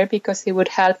past year because it would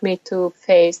help me to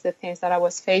face the things that I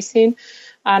was facing.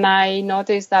 And I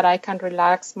noticed that I can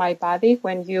relax my body.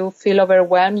 When you feel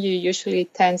overwhelmed, you usually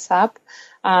tense up.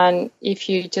 And if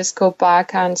you just go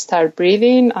back and start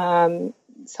breathing,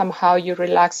 somehow you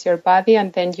relax your body,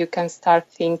 and then you can start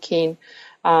thinking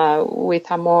with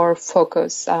a more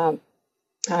focused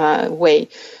way.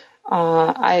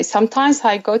 Sometimes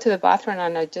I go to the bathroom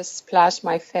and I just splash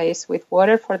my face with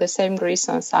water for the same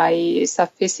reasons. It's a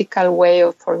physical way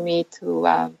for me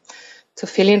to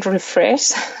feeling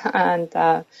refreshed and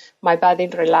my body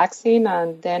relaxing,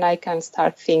 and then I can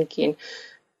start thinking.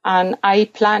 And I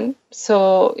plan.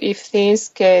 So if things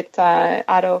get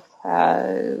out of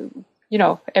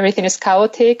everything is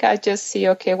chaotic, I just see,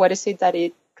 okay, what is it that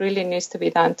it really needs to be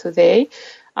done today?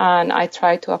 And I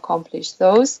try to accomplish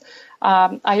those.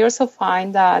 I also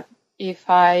find that if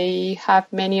I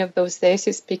have many of those days,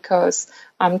 it's because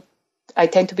I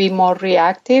tend to be more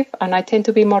reactive, and I tend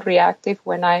to be more reactive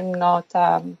when I'm not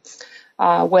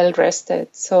well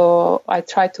rested. So I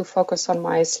try to focus on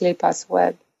my sleep as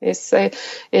well.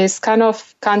 It's kind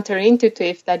of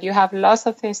counterintuitive that you have lots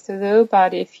of things to do,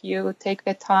 but if you take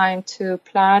the time to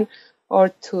plan or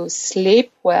to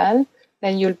sleep well,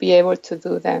 then you'll be able to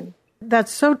do them.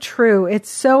 That's so true. It's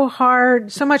so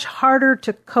hard, so much harder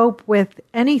to cope with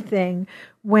anything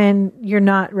when you're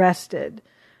not rested.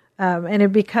 And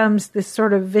it becomes this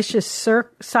sort of vicious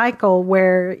cycle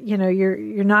where,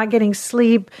 you're not getting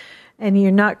sleep and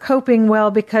you're not coping well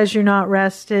because you're not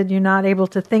rested. You're not able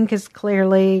to think as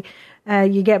clearly.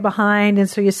 you get behind, and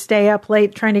so you stay up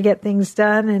late trying to get things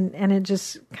done, and it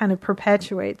just kind of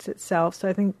perpetuates itself. So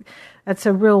I think that's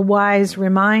a real wise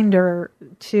reminder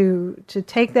to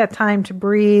take that time to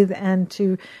breathe and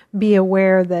to be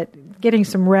aware that getting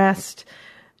some rest,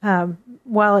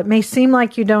 while it may seem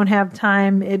like you don't have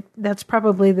time, that's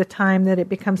probably the time that it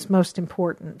becomes most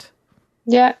important.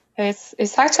 Yeah,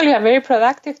 it's actually a very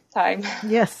productive time.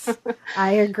 Yes,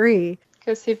 I agree.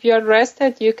 Because if you're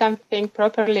rested, you can think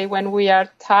properly. When we are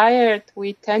tired,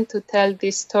 we tend to tell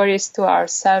these stories to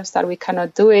ourselves that we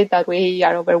cannot do it, that we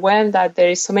are overwhelmed, that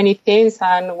there is so many things,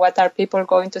 and what are people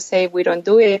going to say if we don't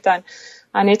do it?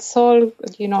 And it's all,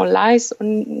 lies.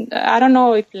 I don't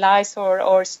know if lies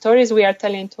or stories we are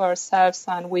telling to ourselves,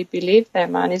 and we believe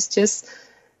them, and it's just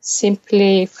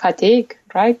simply fatigue,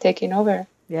 right, taking over.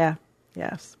 Yeah,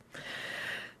 yes.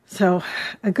 So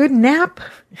a good nap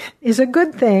is a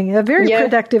good thing, a very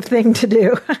productive thing to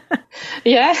do.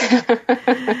 Yeah.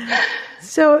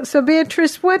 So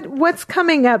Beatriz, what's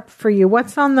coming up for you?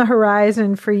 What's on the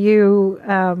horizon for you,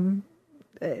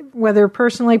 whether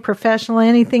personally, professionally,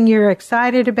 anything you're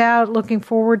excited about, looking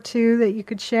forward to that you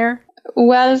could share?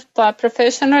 Well,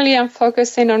 professionally, I'm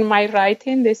focusing on my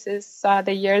writing. This is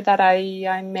the year that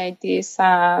I made this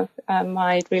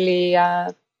my really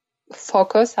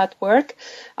focus at work.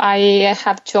 I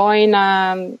have joined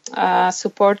a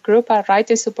support group, a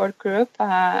writing support group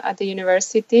at the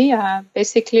university.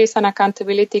 Basically, it's an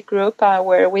accountability group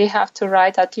where we have to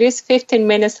write at least 15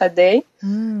 minutes a day.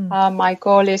 My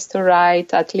goal is to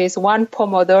write at least one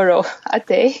Pomodoro a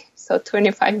day, so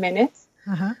 25 minutes.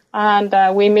 Uh-huh.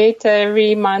 And we meet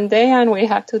every Monday, and we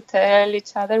have to tell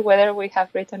each other whether we have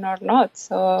written or not.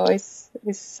 So it's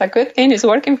a good thing. It's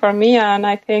working for me, and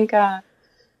I think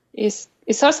it's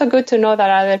also good to know that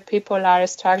other people are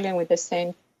struggling with the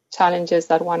same challenges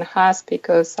that one has,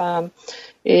 because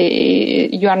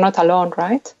you are not alone,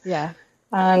 right? Yeah.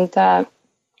 And so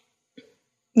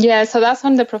that's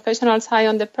on the professional side.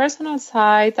 On the personal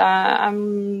side,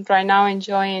 I'm right now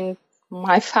enjoying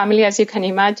my family, as you can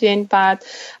imagine, but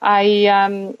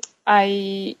I'm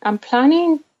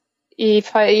planning,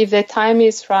 if the time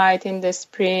is right in the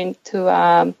spring,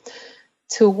 to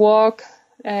walk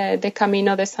the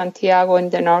Camino de Santiago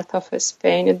in the north of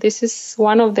Spain. This is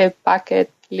one of the bucket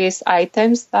list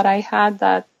items that I had,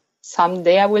 that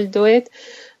someday I will do it.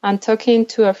 And talking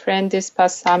to a friend this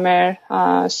past summer,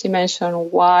 she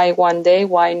mentioned, why one day,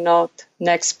 why not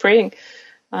next spring?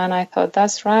 And I thought,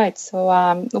 that's right.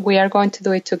 So we are going to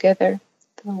do it together.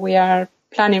 We are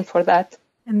planning for that.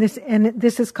 And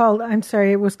this is called, I'm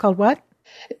sorry, it was called what?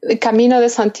 Camino de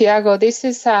Santiago. This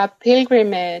is a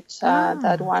pilgrimage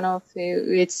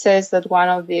it says that one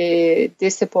of the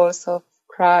disciples of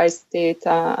Christ did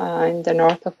in the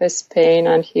north of Spain,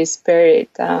 and he's buried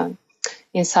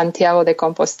in Santiago de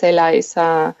Compostela. Is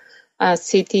a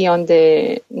city on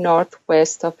the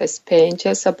northwest of Spain,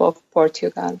 just above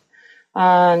Portugal.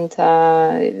 And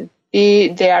there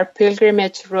are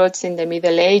pilgrimage routes in the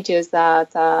Middle Ages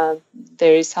that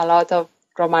there is a lot of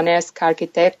Romanesque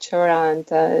architecture, and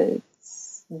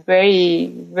it's very,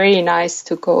 very nice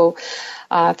to go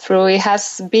through. It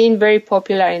has been very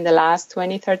popular in the last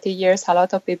 20, 30 years. A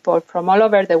lot of people from all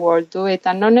over the world do it,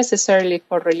 and not necessarily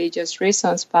for religious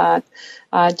reasons, but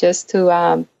just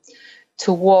to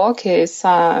walk. Is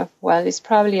it's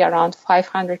probably around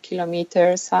 500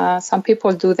 kilometers. Some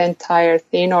people do the entire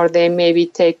thing, or they maybe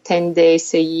take 10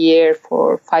 days a year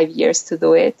for 5 years to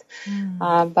do it.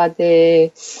 But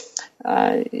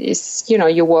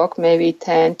you walk maybe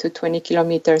 10 to 20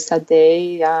 kilometers a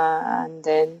day, and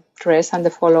then rest, and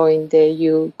the following day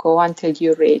you go until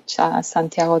you reach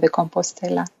Santiago de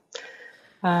Compostela.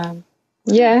 I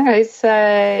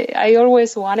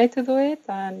always wanted to do it,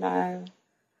 and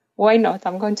why not?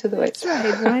 I'm going to do it.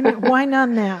 That's right. Why not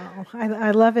now?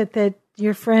 I love it that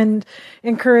your friend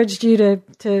encouraged you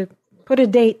to put a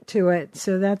date to it.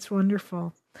 So that's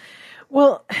wonderful.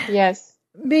 Well, yes.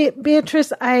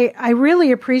 Beatriz, I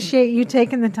really appreciate you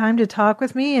taking the time to talk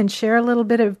with me and share a little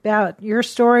bit about your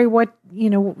story, what,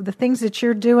 the things that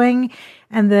you're doing,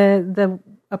 and the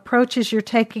approaches you're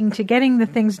taking to getting the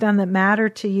things done that matter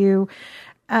to you.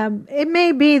 It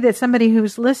may be that somebody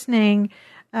who's listening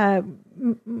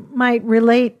might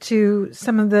relate to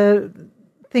some of the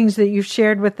things that you've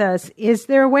shared with us. Is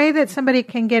there a way that somebody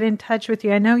can get in touch with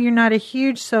you? I know you're not a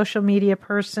huge social media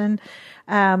person.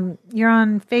 You're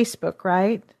on Facebook,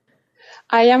 right?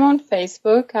 I am on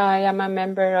Facebook. I am a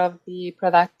member of the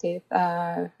Productive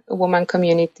Woman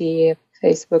Community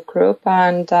Facebook group,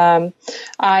 and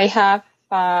I have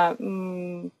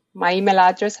my email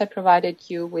address. I provided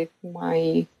you with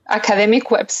my academic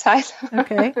website.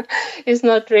 Okay. It's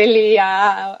not really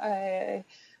a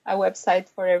website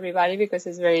for everybody because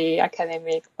it's very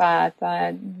academic, but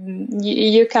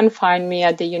you can find me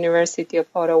at the University of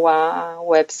Ottawa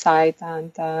website,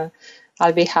 and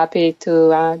I'll be happy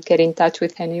to get in touch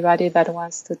with anybody that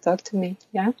wants to talk to me.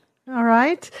 Yeah. All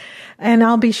right. And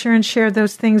I'll be sure and share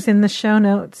those things in the show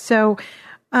notes. So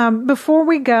before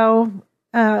we go,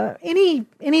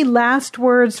 any last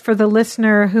words for the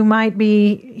listener who might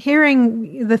be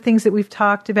hearing the things that we've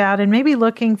talked about and maybe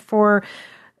looking for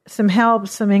some help,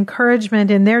 some encouragement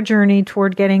in their journey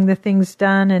toward getting the things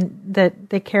done and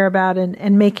that they care about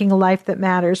and making a life that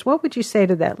matters? What would you say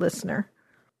to that listener?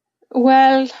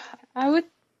 Well, I would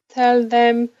tell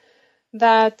them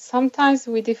that sometimes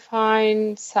we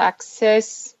define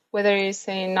success, whether it's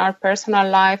in our personal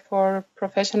life or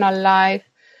professional life,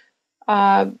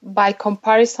 by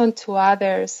comparison to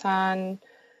others. And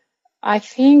I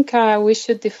think we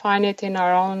should define it in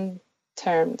our own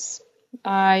terms.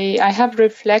 I have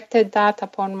reflected that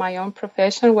upon my own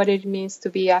profession, what it means to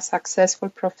be a successful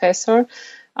professor.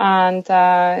 And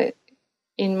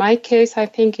in my case, I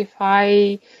think if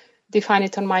I define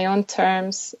it on my own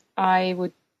terms, I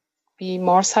would be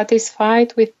more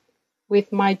satisfied with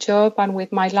my job and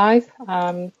with my life.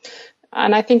 And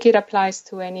I think it applies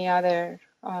to any other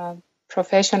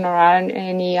profession or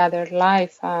any other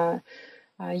life.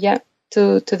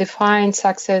 To define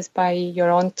success by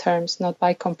your own terms, not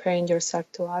by comparing yourself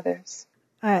to others.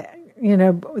 I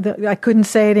couldn't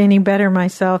say it any better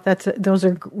myself. Those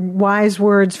are wise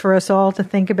words for us all to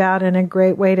think about and a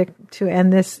great way to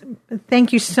end this.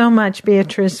 Thank you so much,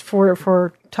 Beatriz,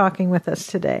 for talking with us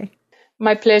today.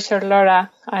 My pleasure,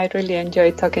 Laura. I really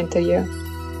enjoyed talking to you.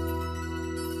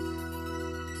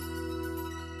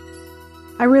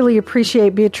 I really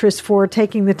appreciate Beatriz for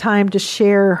taking the time to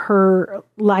share her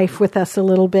life with us a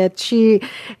little bit. She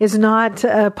is not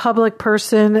a public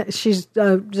person. She's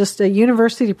just a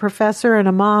university professor and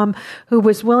a mom who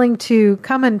was willing to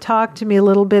come and talk to me a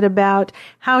little bit about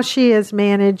how she has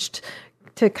managed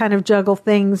to kind of juggle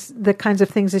things, the kinds of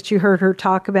things that you heard her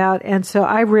talk about. And so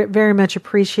I very much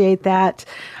appreciate that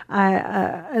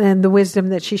and the wisdom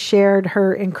that she shared,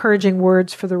 her encouraging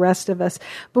words for the rest of us.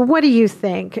 But what do you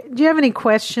think? Do you have any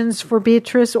questions for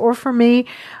Beatriz or for me?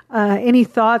 Any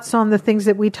thoughts on the things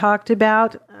that we talked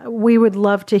about? We would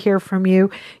love to hear from you.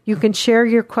 You can share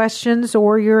your questions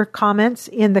or your comments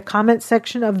in the comment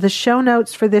section of the show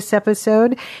notes for this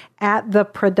episode at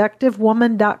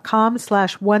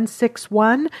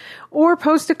theproductivewoman.com/161, or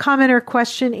post a comment or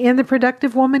question in the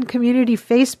Productive Woman Community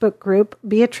Facebook group.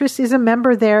 Beatriz is a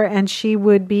member there, and she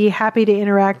would be happy to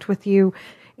interact with you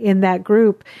in that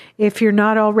group. If you're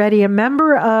not already a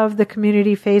member of the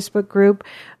community Facebook group,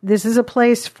 this is a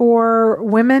place for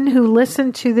women who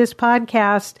listen to this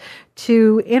podcast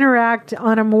to interact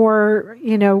on a more,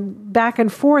 back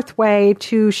and forth way,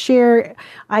 to share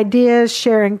ideas,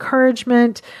 share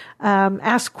encouragement,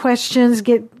 ask questions,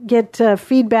 get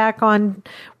feedback on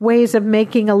ways of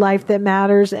making a life that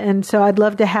matters. And so I'd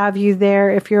love to have you there.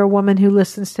 If you're a woman who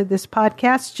listens to this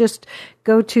podcast, just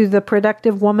go to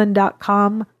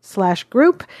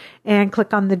theproductivewoman.com/group and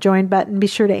click on the join button. Be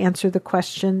sure to answer the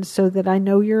questions so that I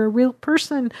know you're a real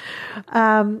person.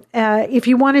 If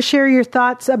you want to share your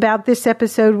thoughts about this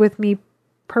episode with me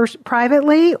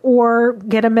privately or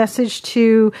get a message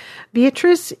to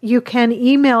Beatriz, you can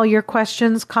email your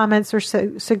questions, comments, or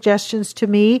suggestions to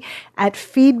me at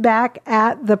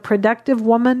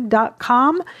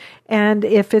feedback@theproductivewoman.com. And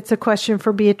if it's a question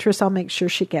for Beatriz, I'll make sure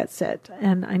she gets it.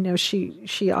 And I know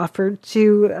she offered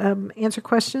to answer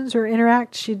questions or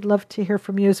interact. She'd love to hear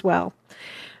from you as well.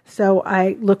 So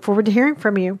I look forward to hearing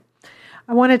from you.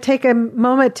 I want to take a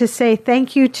moment to say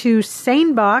thank you to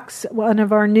SaneBox, one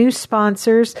of our new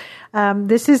sponsors.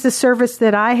 This is a service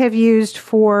that I have used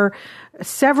for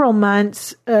several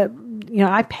months.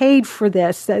 I paid for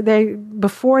this.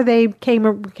 Before they came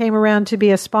around to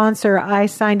be a sponsor, I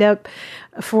signed up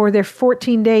for their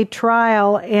 14-day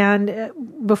trial, and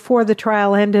before the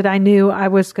trial ended, I knew I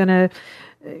was going to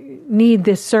need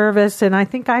this service, and I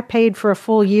think I paid for a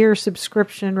full year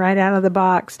subscription right out of the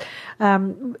box.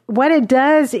 What it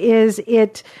does is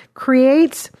it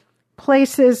creates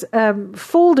places,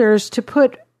 folders to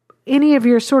put any of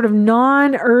your sort of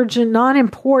non-urgent,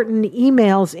 non-important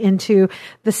emails into.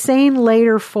 The Sane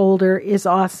Later folder is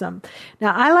awesome.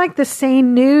 Now, I like the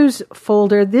Sane News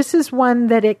folder. This is one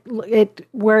that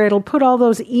where it'll put all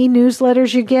those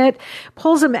e-newsletters you get,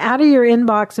 pulls them out of your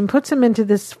inbox and puts them into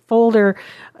this folder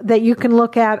that you can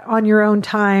look at on your own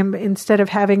time instead of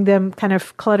having them kind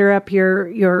of clutter up your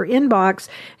inbox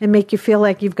and make you feel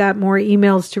like you've got more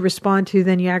emails to respond to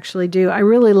than you actually do. I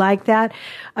really like that.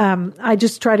 I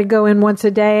just try to go in once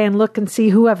a day and look and see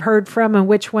who I've heard from and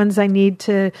which ones I need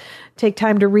to take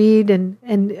time to read,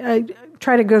 and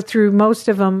try to go through most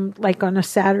of them like on a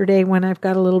Saturday when I've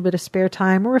got a little bit of spare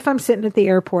time, or if I'm sitting at the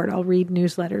airport, I'll read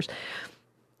newsletters.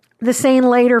 The Sane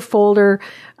Later folder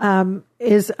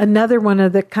is another one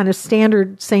of the kind of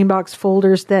standard SaneBox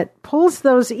folders that pulls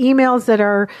those emails that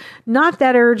are not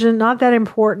that urgent, not that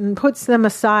important, puts them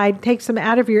aside, takes them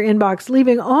out of your inbox,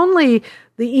 leaving only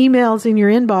the emails in your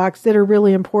inbox that are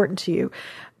really important to you.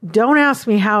 Don't ask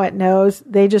me how it knows.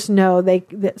 They just know.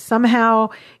 That somehow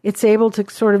it's able to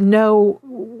sort of know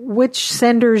which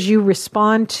senders you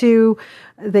respond to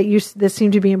that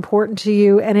seem to be important to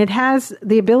you, and it has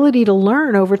the ability to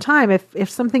learn over time. If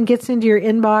something gets into your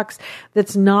inbox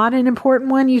that's not an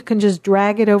important one, you can just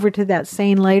drag it over to that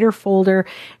Sane Later folder,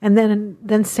 and then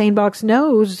SaneBox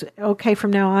knows, okay,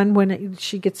 from now on when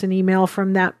she gets an email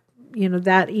from that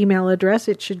email address,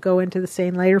 it should go into the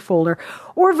Sane Later folder.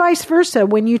 Or vice versa.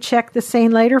 When you check the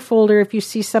Sane Later folder, if you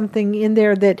see something in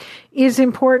there that is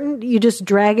important, you just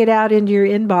drag it out into your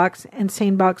inbox, and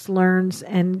SaneBox learns,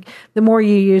 and the more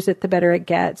you use it, the better it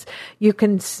gets. You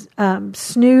can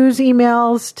snooze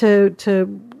emails to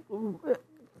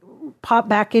pop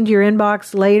back into your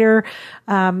inbox later,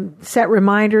 set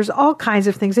reminders, all kinds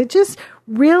of things. It just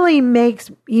really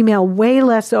makes email way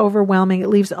less overwhelming. It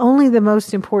leaves only the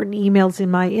most important emails in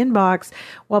my inbox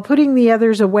while putting the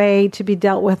others away to be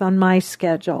dealt with on my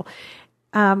schedule.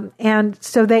 And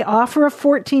so they offer a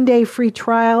 14-day free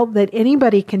trial that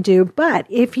anybody can do. But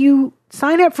if you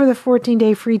sign up for the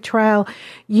 14-day free trial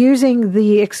using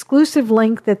the exclusive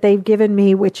link that they've given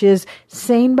me, which is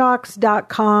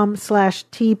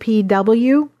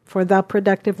sanebox.com/TPW for The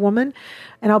Productive Woman.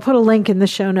 And I'll put a link in the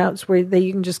show notes that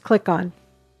you can just click on.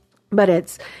 But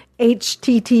it's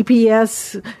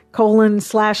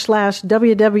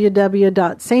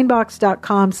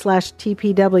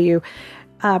https://www.sanebox.com/TPW.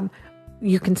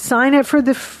 You can sign up for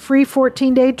the free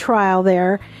 14-day trial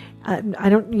there.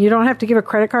 You don't have to give a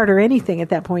credit card or anything at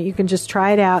that point. You can just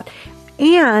try it out.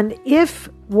 And if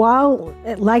while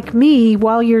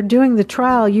you're doing the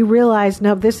trial, you realize,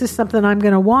 no, this is something I'm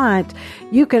going to want,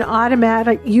 you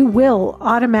will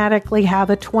automatically have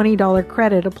a $20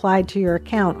 credit applied to your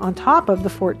account on top of the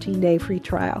 14-day free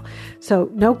trial.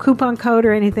 So no coupon code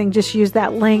or anything. Just use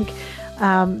that link.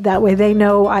 That way they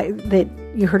know that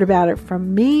you heard about it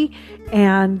from me,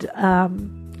 and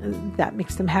that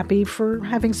makes them happy for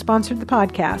having sponsored the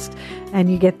podcast.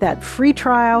 And you get that free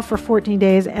trial for 14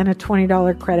 days and a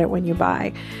 $20 credit when you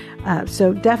buy.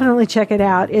 So definitely check it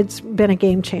out. It's been a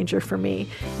game changer for me.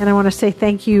 And I want to say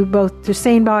thank you both to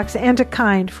SaneBox and to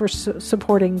Kind for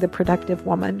supporting The Productive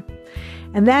Woman.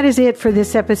 And that is it for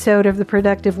this episode of The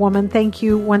Productive Woman. Thank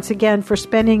you once again for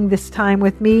spending this time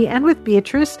with me and with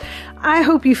Beatriz. I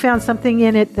hope you found something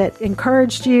in it that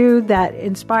encouraged you, that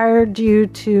inspired you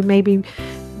to maybe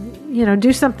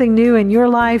do something new in your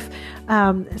life,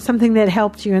 something that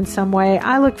helped you in some way.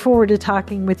 I look forward to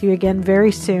talking with you again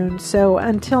very soon. So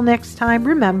until next time,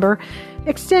 remember,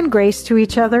 extend grace to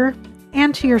each other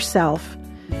and to yourself.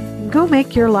 Go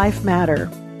make your life matter.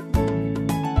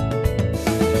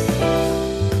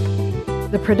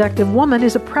 The Productive Woman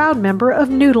is a proud member of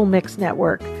Noodle Mix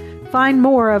Network. Find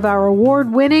more of our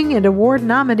award-winning and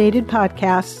award-nominated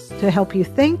podcasts to help you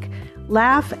think,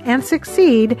 laugh, and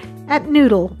succeed at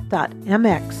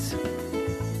noodle.mx.